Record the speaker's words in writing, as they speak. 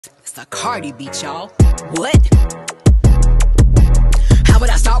It's the Cardi beat, y'all. What? How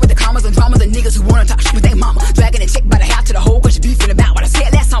would I start with the commas and dramas and niggas who wanna talk shit with their mama? Dragging a chick by the half to the whole question beefing about what I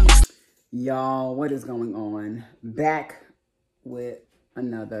said last summer. Y'all, what is going on? Back with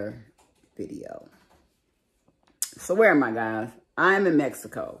another video. So where am I, guys? I'm in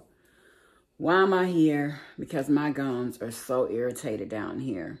Mexico. Why am I here? Because my gums are so irritated down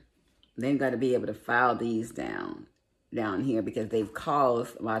here. They've got to be able to file these down here because they've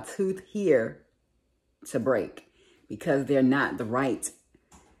caused my tooth here to break because they're not the right,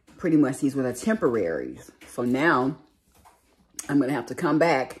 pretty much these were the temporaries. So now I'm going to have to come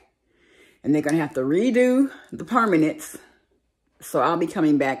back and they're going to have to redo the permanents. So I'll be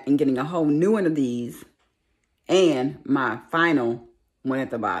coming back and getting a whole new one of these and my final one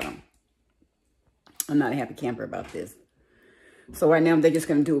at the bottom. I'm not a happy camper about this. So right now they're just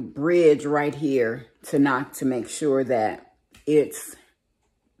going to do a bridge right here to make sure that it's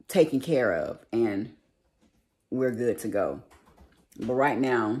taken care of and we're good to go. But right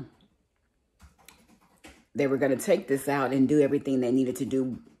now, they were going to take this out and do everything they needed to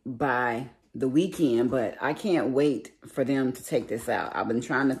do by the weekend, but I can't wait for them to take this out. I've been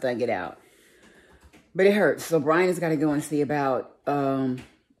trying to thug it out, but it hurts. So Brian has got to go and see about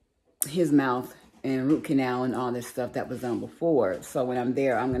his mouth and root canal and all this stuff that was done before. So when I'm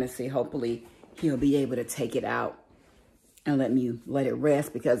there, I'm going to see, hopefully he'll be able to take it out and let it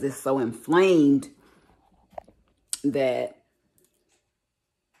rest because it's so inflamed that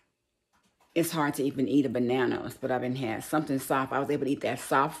it's hard to even eat a banana. But I've been had something soft. I was able to eat that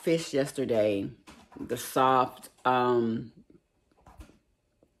soft fish yesterday, the soft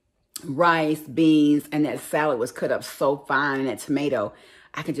rice, beans, and that salad was cut up so fine, and that tomato,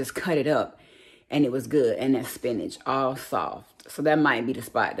 I could just cut it up. And it was good. And that spinach, all soft. So that might be the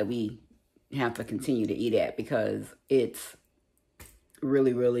spot that we have to continue to eat at because it's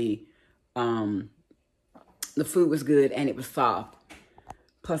really, really, the food was good and it was soft.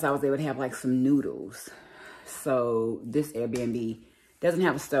 Plus, I was able to have like some noodles. So this Airbnb doesn't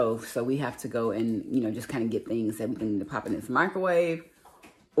have a stove. So we have to go and, you know, just kind of get things that we can pop in this microwave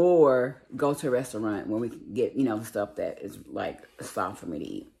or go to a restaurant where we can get, you know, the stuff that is like soft for me to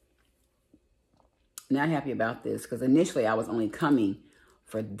eat. Not happy about this because initially I was only coming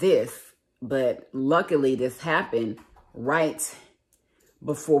for this, but luckily this happened right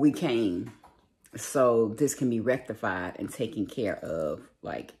before we came. So this can be rectified and taken care of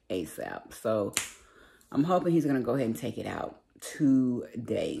like ASAP. So I'm hoping he's going to go ahead and take it out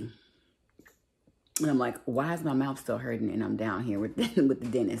today. And I'm like, why is my mouth still hurting and I'm down here with the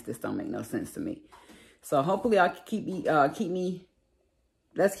dentist? This don't make no sense to me. So hopefully I'll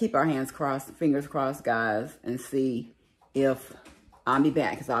let's keep our hands crossed, fingers crossed, guys, and see if I'll be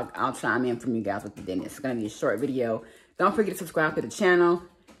back. Because I'll chime in from you guys with the dentist. It's going to be a short video. Don't forget to subscribe to the channel.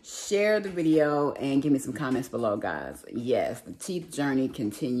 Share the video. And give me some comments below, guys. Yes, the teeth journey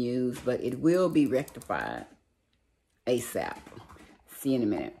continues. But it will be rectified ASAP. See you in a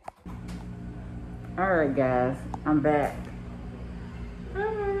minute. Alright, guys. I'm back.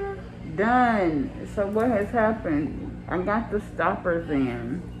 Done. So what has happened? I got the stoppers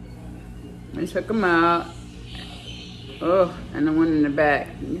in. I took them out. Oh, and the one in the back.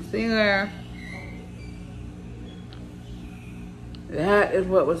 You see there? That is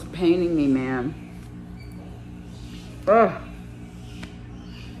what was paining me, man. Oh,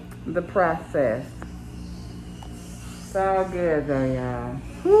 the process. So good though, y'all.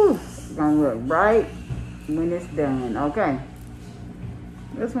 Whew. It's gonna look right when it's done. Okay.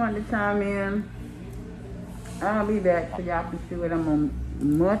 Just wanted to chime in. I'll be back so y'all can see what I'm on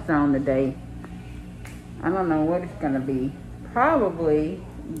munch on today. I don't know what it's going to be. Probably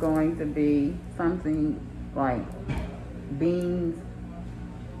going to be something like beans,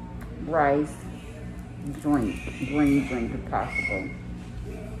 rice, green drink if possible.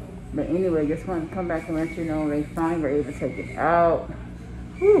 But anyway, just wanted to come back and let you know they finally were able to take it out.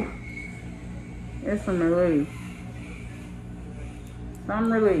 Whew. It's some relief.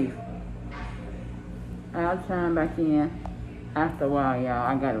 Some relief. I'll chime back in after a while, y'all.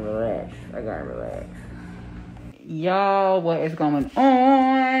 I gotta relax. Y'all, what is going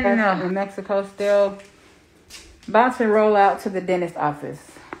on? In Mexico still. About to roll out to the dentist office.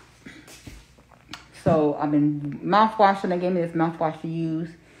 So I've been mouthwashing. They gave me this mouthwash to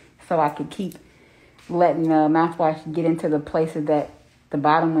use so I could keep letting the mouthwash get into the places that the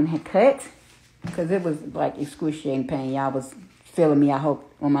bottom one had cut. Because it was like excruciating pain. Y'all was feeling me, I hope,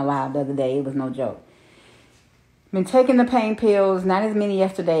 on my live the other day. It was no joke. Been taking the pain pills, not as many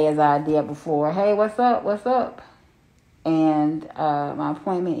yesterday as I did before. Hey, what's up? And my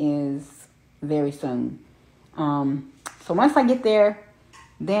appointment is very soon. So once I get there,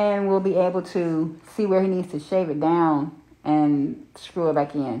 then we'll be able to see where he needs to shave it down and screw it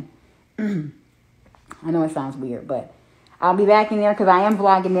back in. I know it sounds weird, but I'll be back in there because I am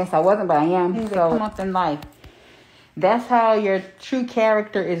vlogging this. I wasn't, but I am. So come up in life. That's how your true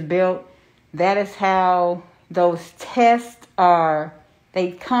character is built. That is how those tests are.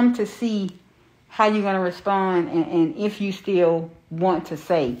 They come to see how you're going to respond and if you still want to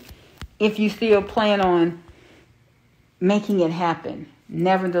say. If you still plan on making it happen.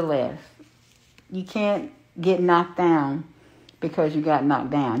 Nevertheless, you can't get knocked down because you got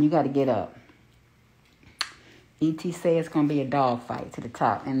knocked down. You got to get up. E.T. said it's going to be a dog fight to the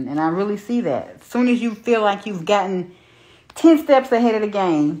top. And I really see that. As soon as you feel like you've gotten 10 steps ahead of the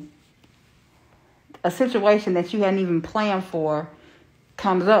game, a situation that you hadn't even planned for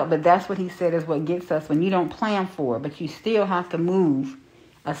comes up. But that's what he said is what gets us when you don't plan for it. But you still have to move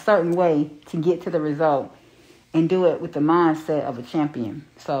a certain way to get to the result and do it with the mindset of a champion.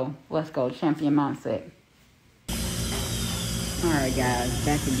 So let's go, champion mindset. All right, guys,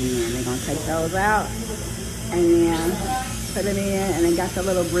 back again. They're going to take those out. And then put it in, and then got the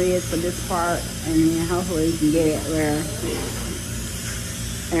little bridge for this part, and then hopefully you can get it where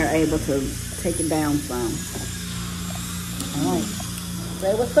they're able to take it down some. All right.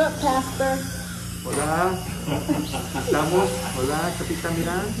 Say what's up, Pastor. Hola. Estamos. Hola, Capita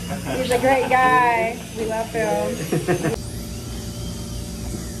Miran. He's a great guy. We love him.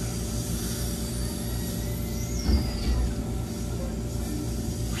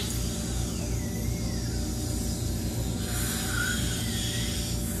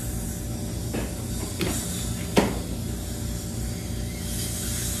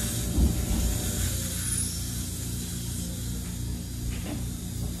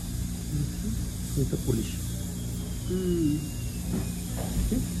 It's a polish.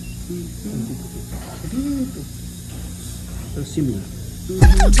 They're similar.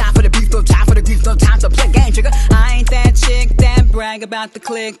 Time for the beef, no time for the grief, no time to play game, trigger. I ain't that chick that brag about the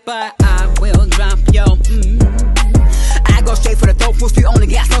click, but I will drop yo. I go straight for the throat, full speed on the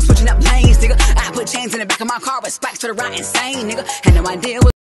gas, no switching up lanes, nigga. I put chains in the back of my car with spikes to the right insane, nigga. Had no idea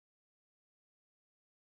what